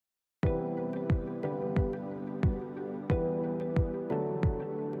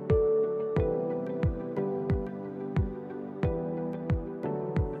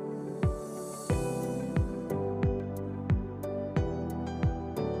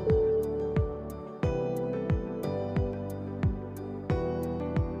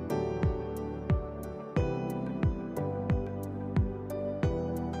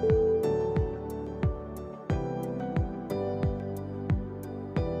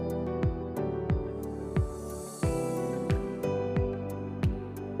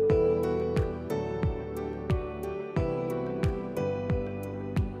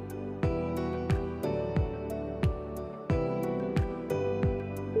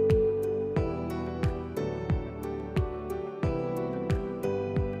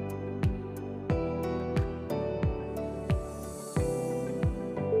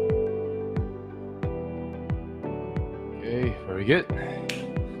good.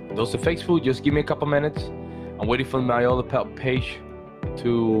 Those are Facebook. Just give me a couple minutes. I'm waiting for my other page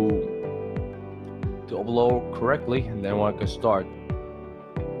to upload correctly, and then I can start.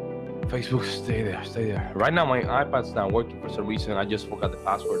 Facebook, stay there. Right now, my iPad's not working for some reason. I just forgot the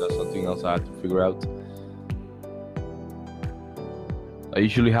password. That's something else I have to figure out. I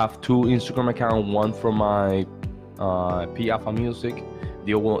usually have two Instagram accounts. One for my P Alpha Music.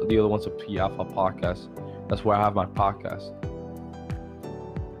 The other one's a P Alpha Podcast. That's where I have my podcast.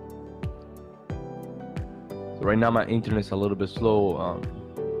 So right now my internet's a little bit slow.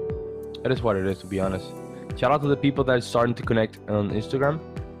 It is what it is, to be honest. Shout out to the people that are starting to connect on Instagram.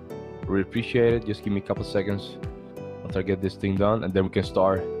 Really appreciate it. Just give me a couple seconds after I get this thing done, and then we can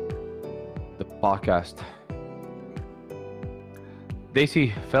start the podcast.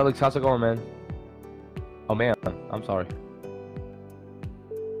 Daisy, Felix, how's it going, man? Oh man, I'm sorry.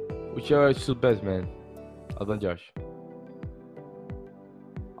 Whichever is the best, man. I don't judge.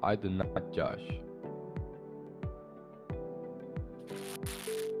 I do not judge.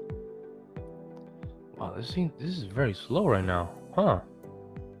 Wow, this is very slow right now, huh?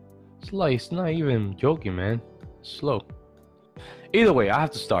 It's like it's not even joking, man. It's slow. Either way, I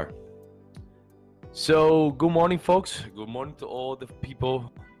have to start. So, good morning, folks. Good morning to all the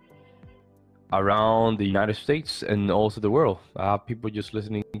people around the United States and also the world. I have people just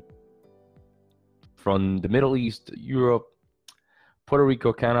listening from the Middle East, Europe, Puerto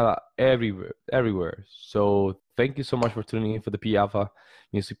Rico, Canada, everywhere. So thank you so much for tuning in for the P Alpha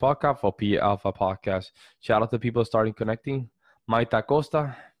Music Podcast or P Alpha Podcast. Shout out to people starting connecting. Maita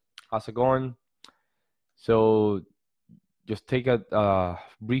Costa, how's it going? So just take a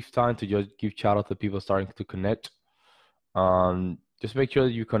brief time to just give shout out to people starting to connect. Just make sure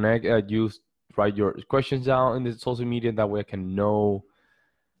that you connect. You write your questions down in the social media. That way I can know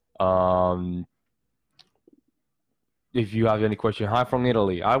if you have any question. Hi from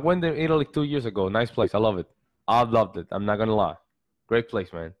Italy. I went to Italy 2 years ago. Nice place. I love it. I loved it. I'm not going to lie. Great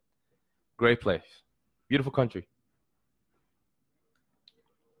place, man. Great place. Beautiful country.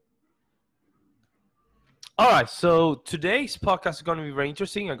 All right. So today's podcast is going to be very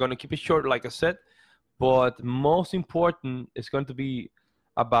interesting. I'm going to keep it short, like I said. But most important, it's going to be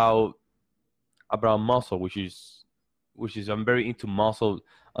about muscle, which is I'm very into muscle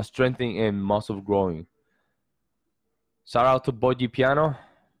strengthening and muscle growing. Shout out to Boji Piano.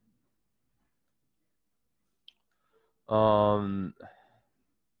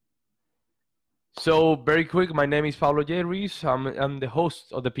 So very quick, my name is Pablo J. Ruiz. I'm the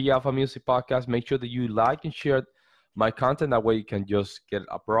host of the P Alpha Music Podcast. Make sure that you like and share my content. That way you can just get it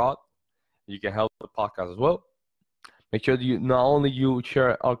abroad. You can help the podcast as well. Make sure that you not only you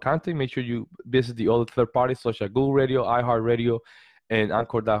share our content, make sure you visit the other third parties such as Google Radio, iHeartRadio, and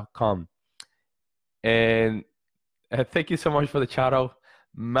Anchor.com. And thank you so much for the shout out.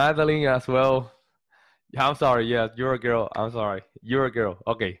 Madeline as well. Yeah, I'm sorry. Yeah, you're a girl. I'm sorry. You're a girl.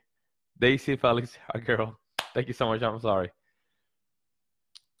 Okay. Daisy, Felix, a girl. Thank you so much. I'm sorry.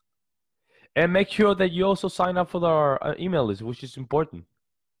 And make sure that you also sign up for our email list, which is important.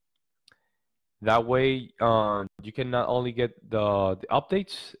 That way, you can not only get the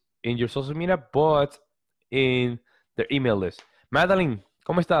updates in your social media, but in their email list. Madeline,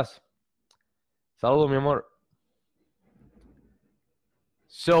 ¿cómo estás? Saludos, mi amor.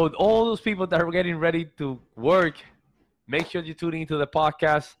 So all those people that are getting ready to work, make sure you tune into the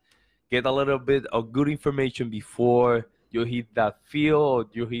podcast. Get a little bit of good information before you hit that field,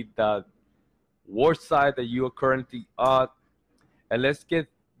 you hit that work site that you are currently at. And let's get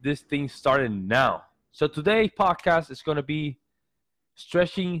this thing started now. So today's podcast is going to be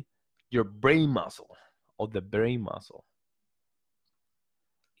stretching your brain muscle or the brain muscle.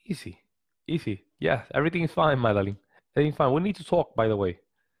 Easy. Yeah, everything is fine, Madeline. Everything's fine. We need to talk, by the way.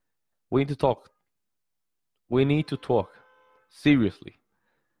 We need to talk. Seriously.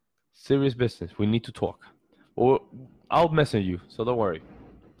 Serious business. We need to talk. Or I'll message you, so don't worry.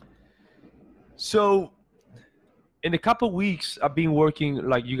 So in a couple weeks, I've been working,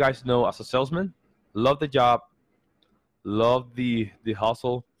 like you guys know, as a salesman. Love the job. Love the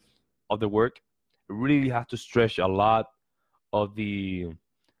hustle of the work. Really have to stretch a lot of the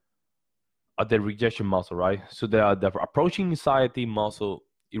rejection muscle, right? So the approaching anxiety muscle,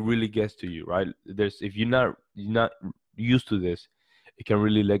 it really gets to you, right? If you're not used to this, it can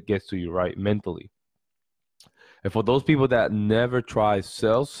really get to you, right, mentally. And for those people that never try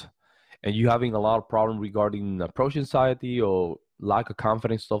sales and you having a lot of problem regarding approach anxiety or lack of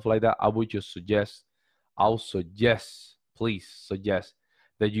confidence, stuff like that, I would just suggest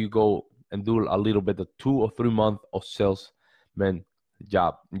that you go and do a little bit of 2 or 3 months of salesman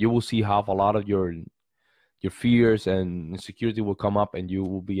job. You will see how a lot of your your fears and insecurity will come up and you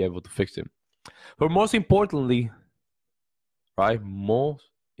will be able to fix them. But most importantly, right?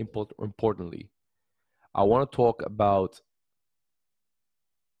 Importantly, I want to talk about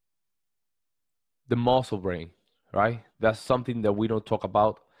the muscle brain, right? That's something that we don't talk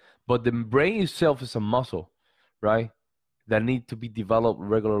about. But the brain itself is a muscle, right? That need to be developed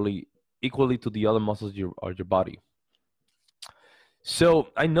regularly, equally to the other muscles of your body. So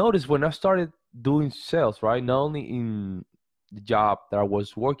I noticed when I started doing sales, right? Not only in the job that I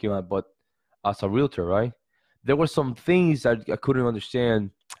was working on, but as a realtor, right? There were some things that I couldn't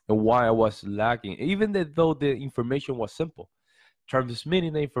understand and why I was lacking, even though the information was simple.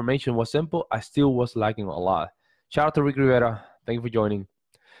 Transmitting the information was simple, I still was lacking a lot. Shout out to Rick Rivera. Thank you for joining.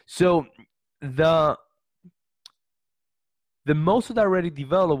 So the muscle that I already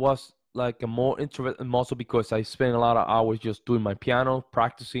developed was like a more introverted muscle because I spent a lot of hours just doing my piano,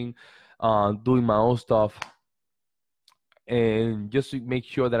 practicing, doing my own stuff, and just to make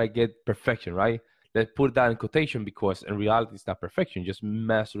sure that I get perfection, right? Let's put that in quotation because in reality it's not perfection, just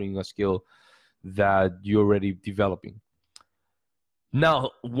mastering a skill that you're already developing.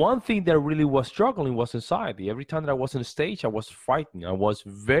 Now, one thing that really was struggling was anxiety. Every time that I was on stage, I was frightened. I was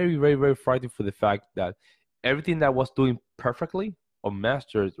very, very, very frightened for the fact that everything that I was doing perfectly or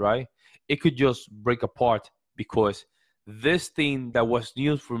mastered, right, it could just break apart because this thing that was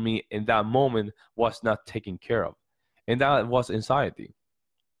new for me in that moment was not taken care of. And that was anxiety,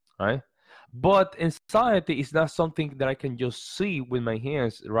 right? But anxiety is not something that I can just see with my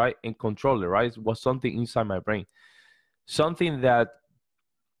hands, right, and control it, right? It was something inside my brain. Something that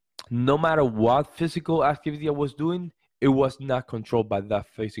no matter what physical activity I was doing, it was not controlled by that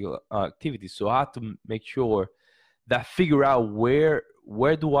physical activity. So I had to make sure that figure out where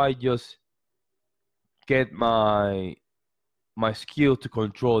do I just get my skill to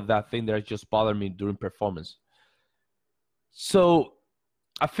control that thing that just bothered me during performance. So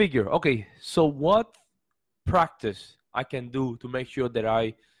I figure, okay, so what practice I can do to make sure that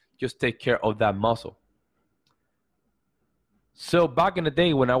I just take care of that muscle. So back in the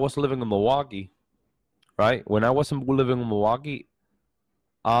day when I was living in Milwaukee, right? When I was living in Milwaukee,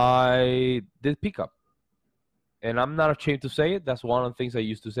 I did pickup. And I'm not ashamed to say it. That's one of the things I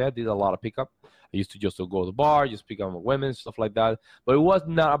used to say. I did a lot of pickup. I used to just go to the bar, just pick up women, stuff like that. But it was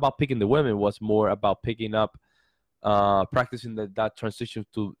not about picking the women. It was more about picking up, practicing that transition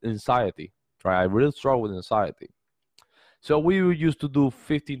to anxiety. Right? I really struggle with anxiety. So we used to do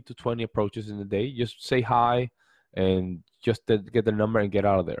 15 to 20 approaches in a day. Just say hi and just get the number and get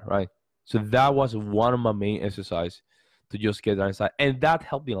out of there, right? So that was one of my main exercise to just get that inside. And that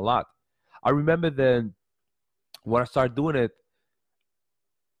helped me a lot. I remember then when I started doing it,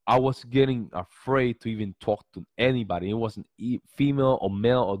 I was getting afraid to even talk to anybody. It wasn't female or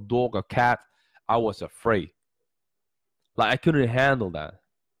male or dog or cat. I was afraid. Like I couldn't handle that.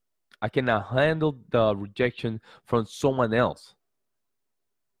 I cannot handle the rejection from someone else.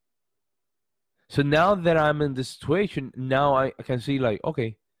 So now that I'm in this situation, now I can see like,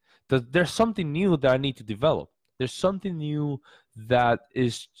 okay, there's something new that I need to develop. There's something new that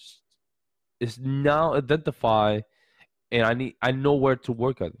is now identified, and I know where to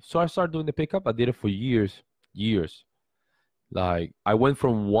work at. So I started doing the pickup. I did it for years. Like I went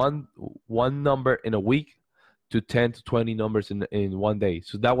from one number in a week to 10 to 20 numbers in one day.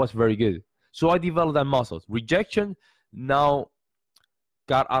 So that was very good. So I developed that muscle. Rejection now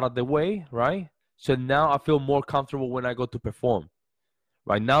got out of the way, right? So now I feel more comfortable when I go to perform.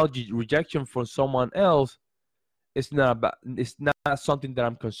 Right now, rejection from someone else is not about, it's not something that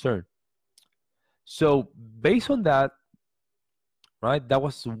I'm concerned. So based on that, right, that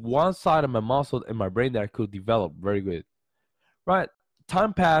was one side of my muscle in my brain that I could develop very good. Right,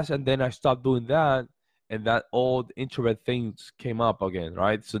 time passed, and then I stopped doing that, and that old introvert things came up again.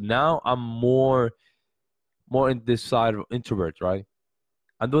 Right, so now I'm more in this side of introvert. Right,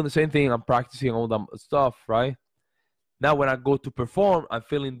 I'm doing the same thing. I'm practicing all that stuff. Right. Now, when I go to perform, I'm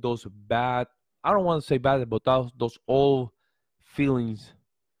feeling those bad, I don't want to say bad, but those old feelings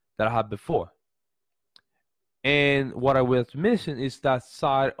that I had before. And what I was missing is that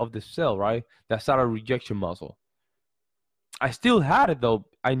side of the cell, right? That side of rejection muscle. I still had it though.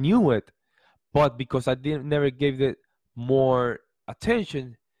 I knew it, but because I didn't never gave it more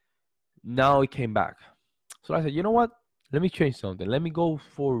attention, now it came back. So I said, you know what? Let me change something. Let me go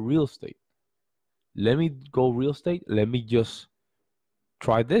for real estate. Let me go real estate. Let me just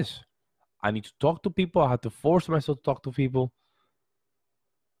try this. I need to talk to people. I have to force myself to talk to people.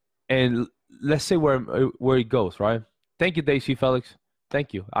 And let's say where it goes, right? Thank you, Daisy Felix.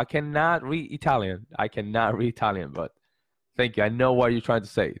 Thank you. I cannot read Italian. But thank you. I know what you're trying to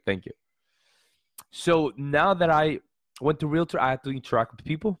say. Thank you. So now that I went to realtor, I had to interact with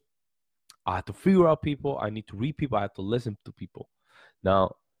people. I had to figure out people. I need to read people. I had to listen to people.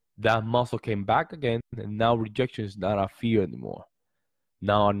 Now that muscle came back again, and now rejection is not a fear anymore.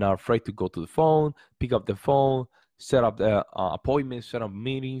 Now I'm not afraid to go to the phone, pick up the phone, set up the appointments, set up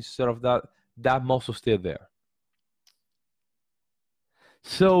meetings, set up that. That muscle still there.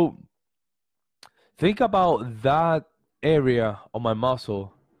 So think about that area of my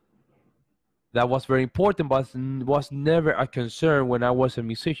muscle that was very important, but was never a concern when I was a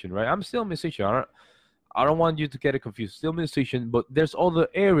musician. Right? I'm still a musician. I don't want you to get it confused. Still a musician, but there's other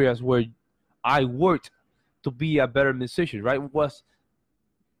areas where I worked to be a better musician. Right?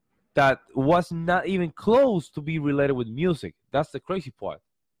 That was not even close to be related with music. That's the crazy part.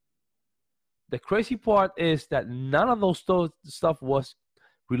 The crazy part is that none of those stuff was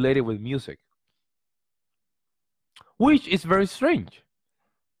related with music, which is very strange.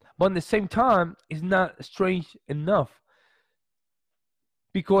 But at the same time, it's not strange enough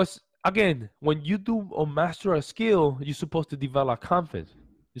because, again, when you do or master a skill, you're supposed to develop confidence.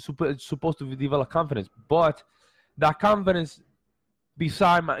 You're supposed to develop confidence, but that confidence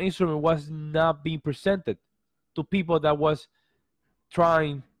beside my instrument was not being presented to people that was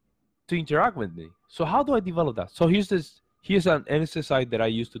trying to interact with me. So how do I develop that? So here's an exercise that I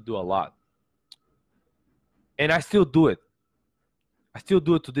used to do a lot, and I still do it. I still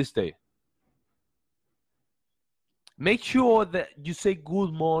do it to this day. Make sure that you say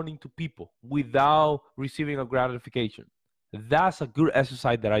good morning to people without receiving a gratification. That's a good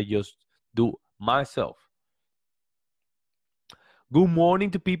exercise that I just do myself. Good morning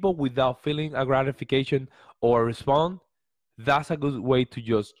to people without feeling a gratification or a response. That's a good way to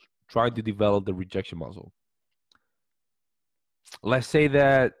just try to develop the rejection muscle. Let's say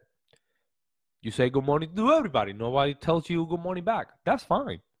that you say good morning to everybody. Nobody tells you good morning back. That's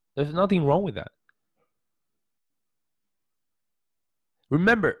fine. There's nothing wrong with that.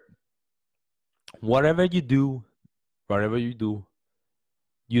 Remember, whatever you do,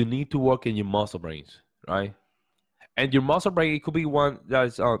 you need to work in your muscle brains, right? And your muscle brain, it could be one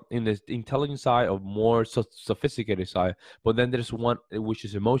that's in the intelligent side or more sophisticated side, but then there's one which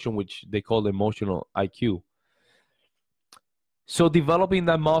is emotion, which they call emotional IQ. So developing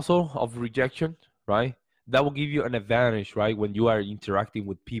that muscle of rejection, right? That will give you an advantage, right? When you are interacting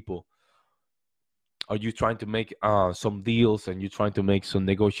with people, or you trying to make some deals and you're trying to make some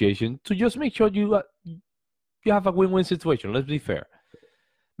negotiation to just make sure you have a win-win situation. Let's be fair.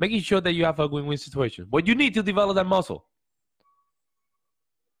 Making sure that you have a win-win situation. But you need to develop that muscle.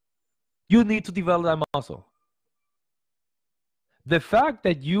 You need to develop that muscle. The fact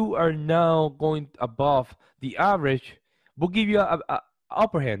that you are now going above the average will give you a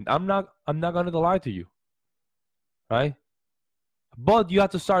upper hand. I'm not gonna lie to you, right? But you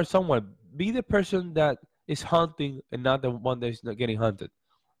have to start somewhere. Be the person that is hunting and not the one that is not getting hunted.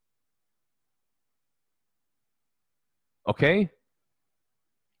 Okay?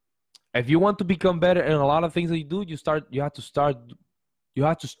 If you want to become better in a lot of things that you do, you have to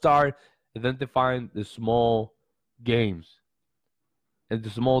start identifying the small games and the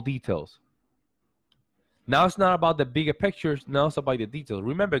small details. Now it's not about the bigger pictures, now it's about the details.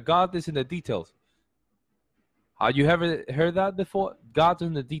 Remember, God is in the details. Have you ever heard that before? God's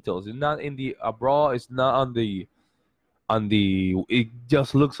in the details. It's not in the abroad, it's not on the it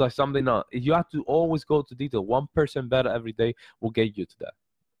just looks like something. No, you have to always go to detail. 1% better every day will get you to that.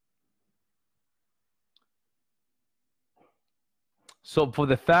 So for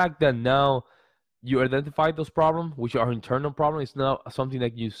the fact that now you identify those problems, which are internal problems, it's not something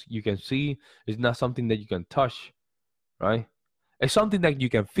that you can see. It's not something that you can touch, right? It's something that you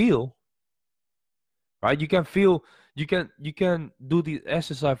can feel, right? You can feel. You can do the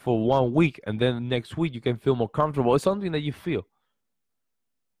exercise for 1 week, and then next week you can feel more comfortable. It's something that you feel,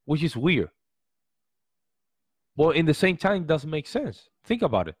 which is weird. But in the same time, it doesn't make sense. Think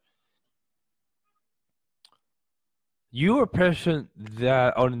about it. You're a person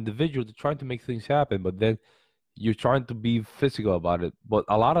that or an individual that's trying to make things happen, but then you're trying to be physical about it. But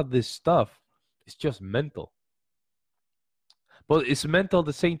a lot of this stuff is just mental. But it's mental at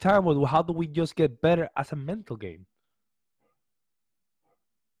the same time. Well, how do we just get better as a mental game?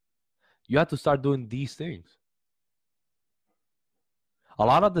 You have to start doing these things. A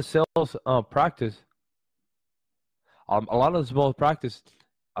lot of the sales practice, a lot of the small practice,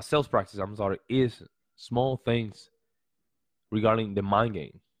 a sales practice, I'm sorry, is small things regarding the mind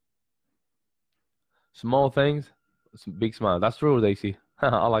game. Small things, big smile. That's true, Daisy.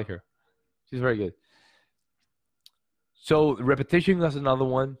 I like her. She's very good. So repetition is another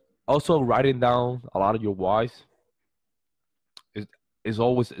one. Also, writing down a lot of your whys. is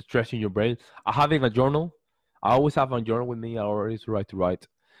always stressing your brain. Having a journal, I always have a journal with me. I always write to write.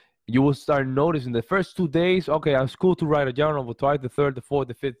 You will start noticing the first 2 days. Okay, I'm cool to write a journal, but twice the third, the fourth,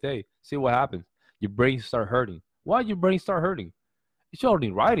 the fifth day. See what happens. Your brain start hurting. Why your brain start hurting? It's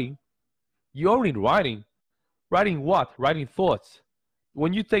already writing. You're already writing. Writing what? Writing thoughts.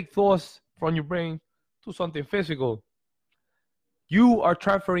 When you take thoughts from your brain to something physical, you are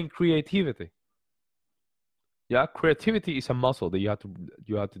transferring creativity. Yeah, creativity is a muscle that you have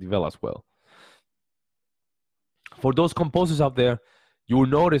to develop as well. For those composers out there, you will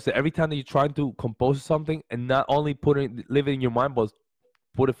notice that every time that you're trying to compose something and not only live it in your mind, but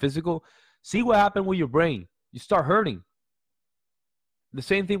put it physical, see what happened with your brain. You start hurting. The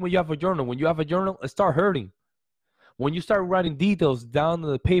same thing when you have a journal. When you have a journal, it start hurting. When you start writing details down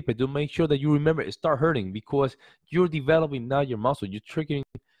on the paper to make sure that you remember, it start hurting because you're developing not your muscle. You're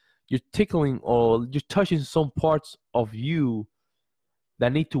tickling or you're touching some parts of you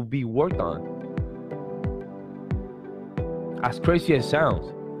that need to be worked on. As crazy as it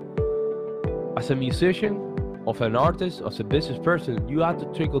sounds, as a musician, of an artist, as a business person, you have to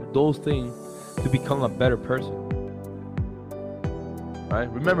trigger those things to become a better person. Right?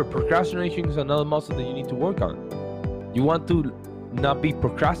 Remember, procrastination is another muscle that you need to work on. You want to not be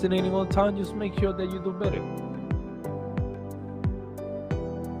procrastinating all the time, just make sure that you do better.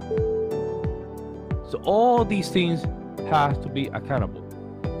 So all these things has to be accountable.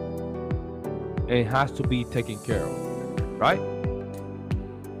 And it has to be taken care of. Right?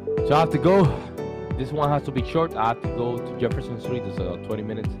 So I have to go. This one has to be short. I have to go to Jefferson Street. It's 20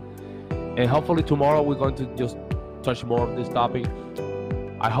 minutes. And hopefully tomorrow we're going to just touch more of this topic.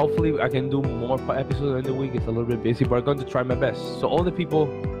 Hopefully I can do more episodes in the week. It's a little bit busy, but I'm going to try my best. So all the people,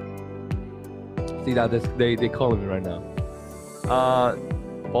 see that they calling me right now.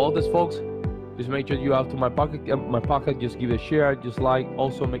 For all these folks, just make sure you have to my podcast. Just give it a share, just like.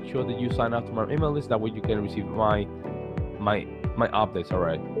 Also make sure that you sign up to my email list. That way you can receive my updates. All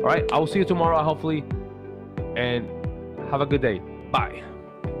right. I will see you tomorrow, hopefully, and have a good day. Bye.